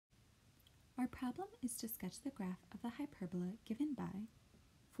Our problem is to sketch the graph of the hyperbola given by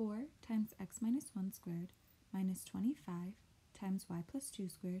 4 times x minus 1 squared minus 25 times y plus 2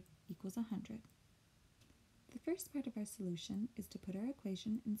 squared equals 100. The first part of our solution is to put our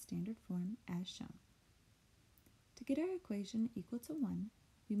equation in standard form as shown. To get our equation equal to 1,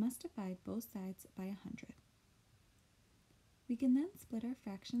 we must divide both sides by 100. We can then split our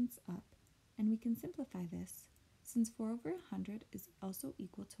fractions up, and we can simplify this since 4 over 100 is also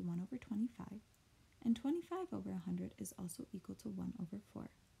equal to 1 over 25, and 25 over 100 is also equal to 1 over 4.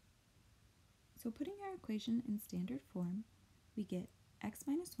 So putting our equation in standard form, we get x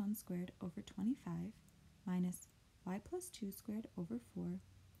minus 1 squared over 25 minus y plus 2 squared over 4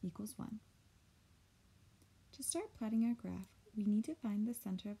 equals 1. To start plotting our graph, we need to find the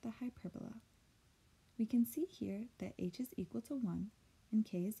center of the hyperbola. We can see here that h is equal to 1 and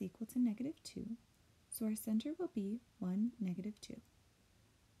k is equal to -2, so our center will be 1, -2.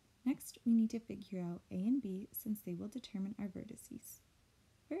 Next, we need to figure out a and b since they will determine our vertices.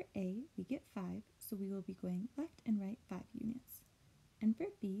 For a, we get 5, so we will be going left and right 5 units. And for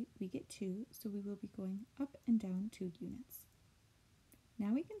b, we get 2, so we will be going up and down 2 units.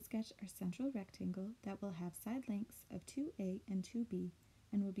 Now we can sketch our central rectangle that will have side lengths of 2a and 2b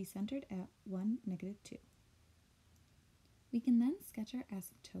and will be centered at 1, -2. We can then sketch our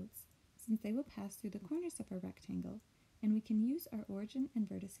asymptotes since they will pass through the corners of our rectangle, and we can use our origin and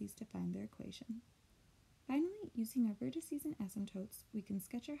vertices to find their equation. Finally, using our vertices and asymptotes, we can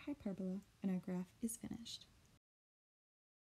sketch our hyperbola and our graph is finished.